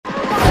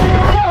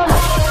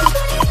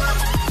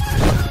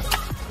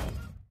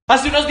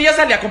Hace unos días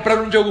salí a comprar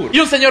un yogur y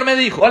un señor me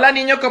dijo: hola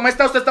niño, ¿cómo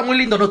está? Usted está muy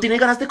lindo. ¿No tiene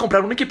ganas de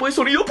comprar un equipo de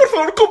sonido? Por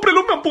favor,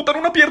 cómprelo, me amputan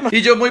una pierna.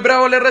 Y yo muy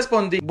bravo le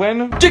respondí: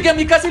 bueno. Llegué a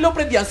mi casa y lo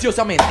prendí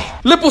ansiosamente.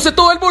 Le puse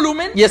todo el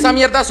volumen y esa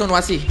mierda sonó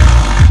así.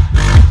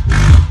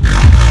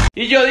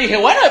 Y yo dije: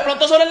 bueno, de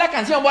pronto solo es la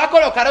canción, voy a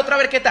colocar otra a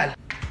ver qué tal.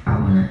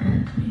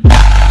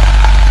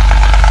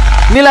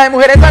 Ni la de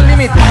Mujeres al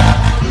Límite.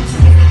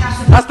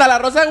 Hasta la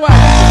Rosa de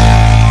Guadalupe.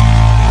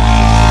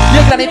 Y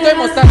el granito de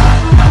mostaza.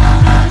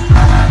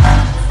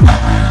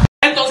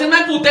 Entonces me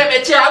emputé, me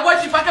eché agua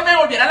y para que me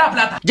devolviera la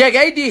plata.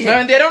 Llegué y dije: me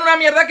vendieron una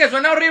mierda que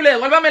suena horrible,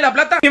 devuélvame la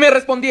plata. Y me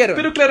respondieron: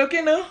 pero claro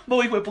que no,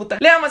 voy hijo de puta.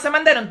 Le vamos a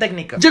mandar un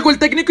técnico. Llegó el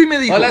técnico y me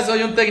dijo: hola,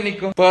 soy un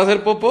técnico, ¿puedo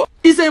hacer popó?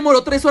 Y se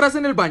demoró 3 horas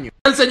en el baño.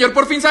 El señor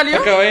por fin salió.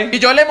 Acabé. Y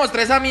yo le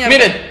mostré esa mierda.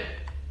 Miren.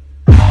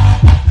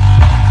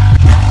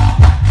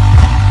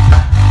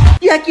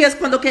 Y aquí es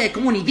cuando quedé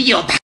como un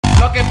idiota.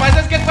 Lo que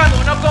pasa es que cuando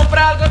uno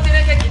compra algo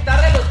tiene que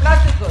quitarle los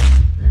plásticos.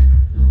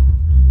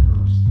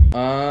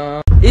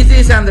 Y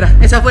sí, Sandra,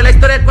 esa fue la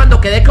historia de cuando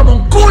quedé como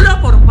un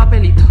culo por un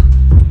papelito.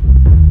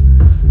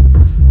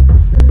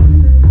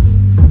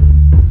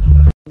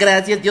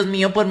 Gracias, Dios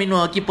mío, por mi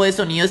nuevo equipo de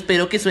sonido.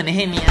 Espero que suene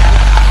genial.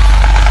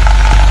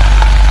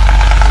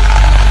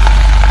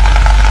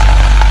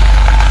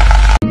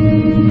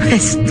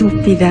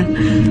 Estúpida,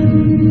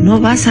 no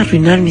vas a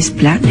arruinar mis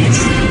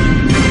planes.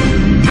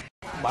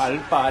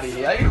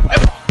 Malparida,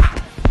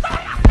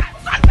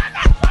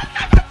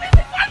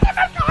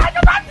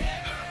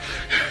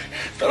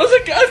 no sé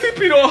qué hace,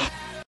 pero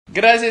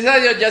gracias a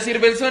Dios ya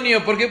sirve el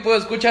sonido porque puedo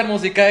escuchar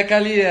música de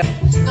calidad.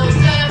 No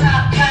sé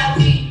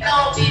aquí,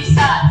 no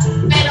visa,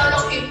 pero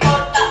lo que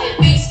importa es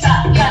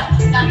visa.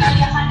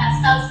 Natalia,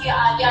 Anastasia,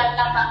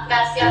 Ayala,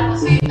 Pancracia,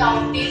 Rosita,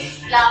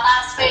 Ortiz, la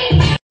más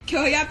feliz. ¿Qué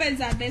voy a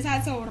pensar de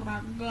esa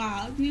zorra?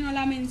 Gas, ni no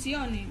la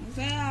mencionen. O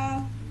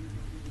sea,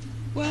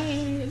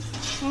 pues,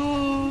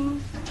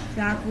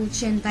 la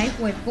cuchenta y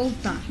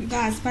puta.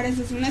 Gas,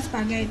 pareces un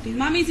espagueti.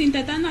 Mami, sin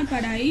tetas no al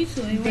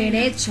paraíso.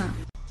 Derecha.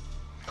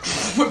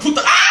 ¡Fue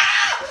puta! ¡Ah!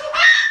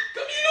 ¡Ah!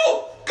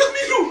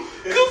 ¡Camilo!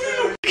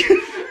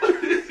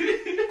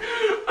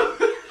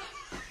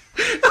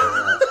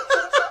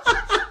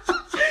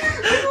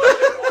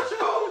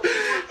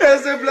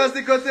 Ese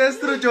plástico te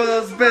destruyó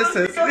 2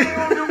 veces.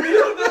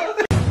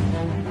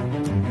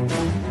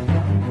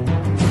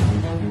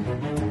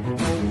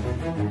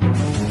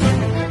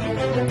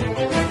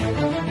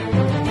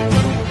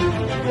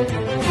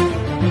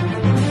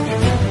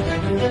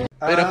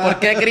 Pero ¿por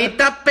qué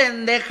grita,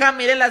 pendeja?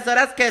 Mire las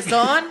horas que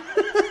son.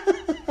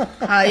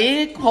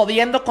 Ahí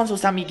jodiendo con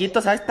sus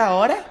amiguitos a esta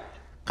hora.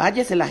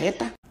 Cállese la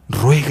jeta.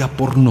 Ruega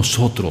por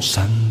nosotros,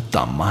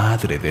 Santa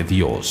Madre de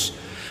Dios,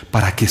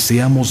 para que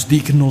seamos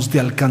dignos de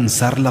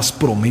alcanzar las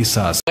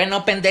promesas.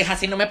 Bueno, pendeja,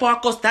 si no me puedo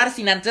acostar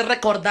sin antes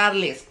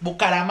recordarles: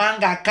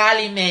 Bucaramanga,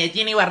 Cali,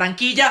 Medellín y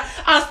Barranquilla,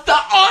 hasta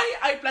hoy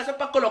hay plazo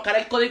para colocar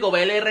el código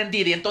BL y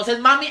rendir. Y entonces,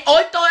 mami,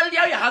 hoy todo el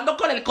día viajando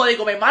con el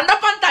código. Me manda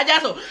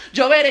pantallazo.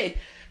 Yo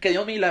veré. Que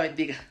Dios me la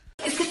bendiga.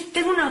 Es que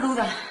tengo una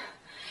duda.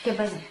 ¿Qué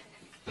pasa?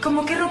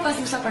 ¿Cómo qué ropa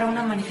se usa para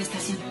una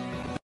manifestación?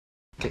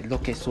 ¿Qué es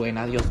lo que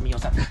suena, Dios mío?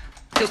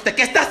 ¿Y usted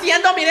qué está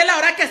haciendo? Mire la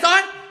hora que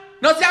son.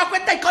 ¿No se da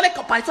cuenta? Y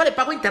para eso le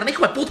pago internet,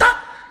 hijo de puta.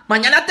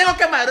 Mañana tengo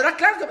que madrugar,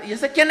 claro. ¿Y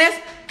ese quién es?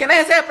 ¿Quién es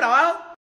ese depravado?